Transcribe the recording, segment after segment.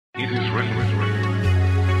It is ready.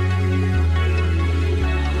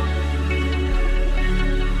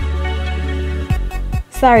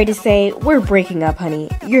 Sorry to say, we're breaking up,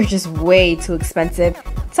 honey. You're just way too expensive.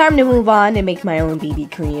 Time to move on and make my own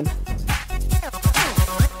BB cream.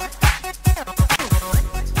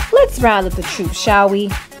 Let's round up the troops, shall we?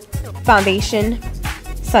 Foundation,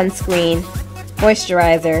 sunscreen,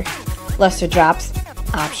 moisturizer, luster drops,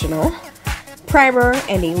 optional, primer,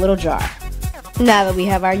 and a little jar. Now that we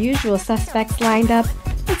have our usual suspects lined up,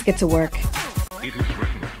 let's get to work.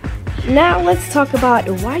 Now let's talk about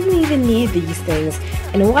why you even need these things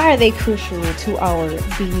and why are they crucial to our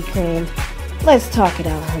BB cream. Let's talk it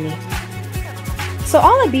out, honey. So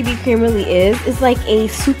all a BB cream really is like a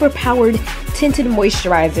super powered tinted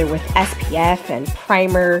moisturizer with SPF and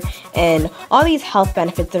primer and all these health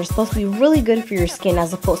benefits that are supposed to be really good for your skin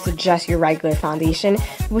as opposed to just your regular foundation,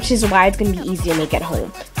 which is why it's going to be easy to make at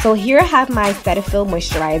home. So here I have my Cetaphil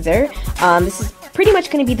moisturizer. This is pretty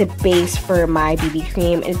much going to be the base for my BB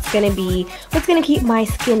cream. It's going to be what's going to keep my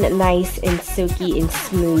skin nice and silky and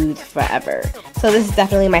smooth forever. So this is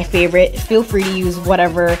definitely my favorite. Feel free to use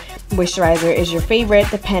whatever moisturizer is your favorite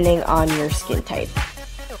depending on your skin type.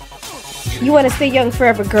 You want to stay young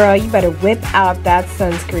forever, girl, you better whip out that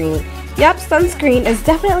sunscreen. Yep, sunscreen is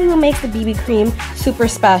definitely what makes the BB cream super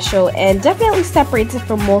special and definitely separates it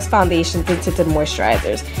from most foundations and tinted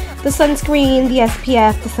moisturizers. The sunscreen, the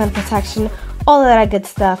SPF, the sun protection, all of that good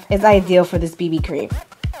stuff is ideal for this BB cream.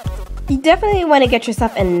 You definitely want to get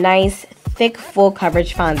yourself a nice, thick, full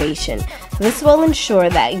coverage foundation. This will ensure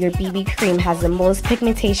that your BB cream has the most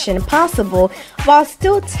pigmentation possible while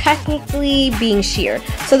still technically being sheer.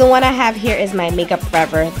 So the one I have here is my Makeup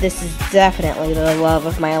Forever. This is definitely the love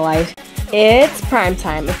of my life. It's prime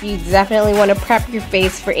time. If you definitely want to prep your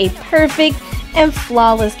face for a perfect and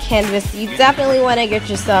flawless canvas, you definitely want to get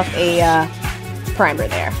yourself a primer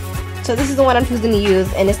there. So this is the one I'm choosing to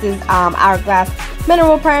use, and this is Hourglass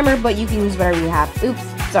Mineral Primer, but you can use whatever you have.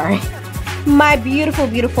 Oops, sorry. My beautiful,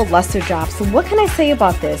 beautiful luster drops. What can I say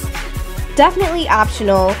about this? Definitely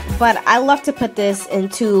optional, but I love to put this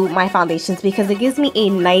into my foundations because it gives me a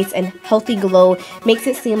nice and healthy glow. Makes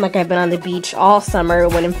it seem like I've been on the beach all summer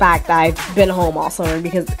when in fact I've been home all summer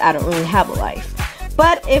because I don't really have a life.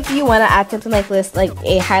 But if you want to add something like this, like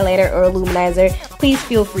a highlighter or a luminizer, please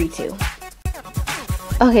feel free to.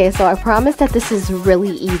 Okay, so I promise that this is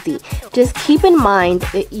really easy. Just keep in mind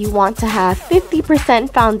that you want to have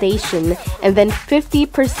 50% foundation and then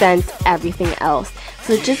 50% everything else.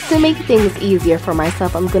 So just to make things easier for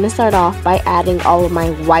myself, I'm going to start off by adding all of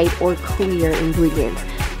my white or clear ingredients.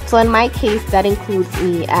 So in my case, that includes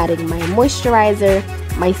me adding my moisturizer,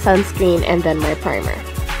 my sunscreen, and then my primer.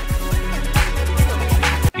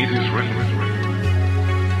 It is ready.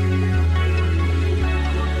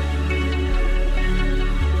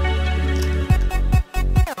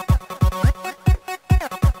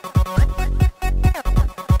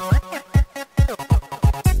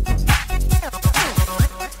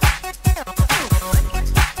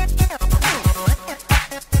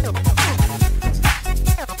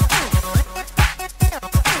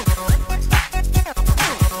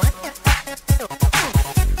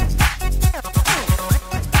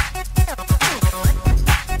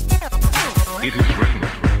 It is ready.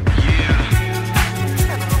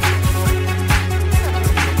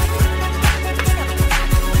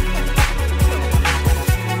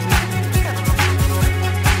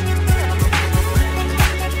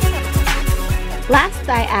 Last,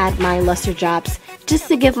 I add my luster drops just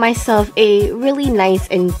to give myself a really nice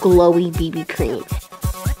and glowy BB cream.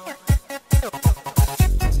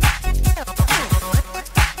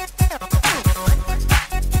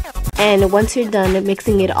 And once you're done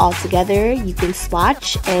mixing it all together, you can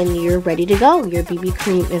swatch and you're ready to go. Your BB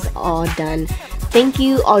cream is all done. Thank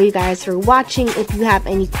you all you guys for watching. If you have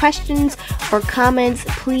any questions or comments,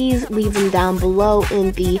 please leave them down below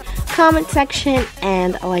in the comment section.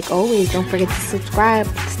 And like always, don't forget to subscribe.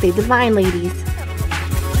 Stay divine, ladies.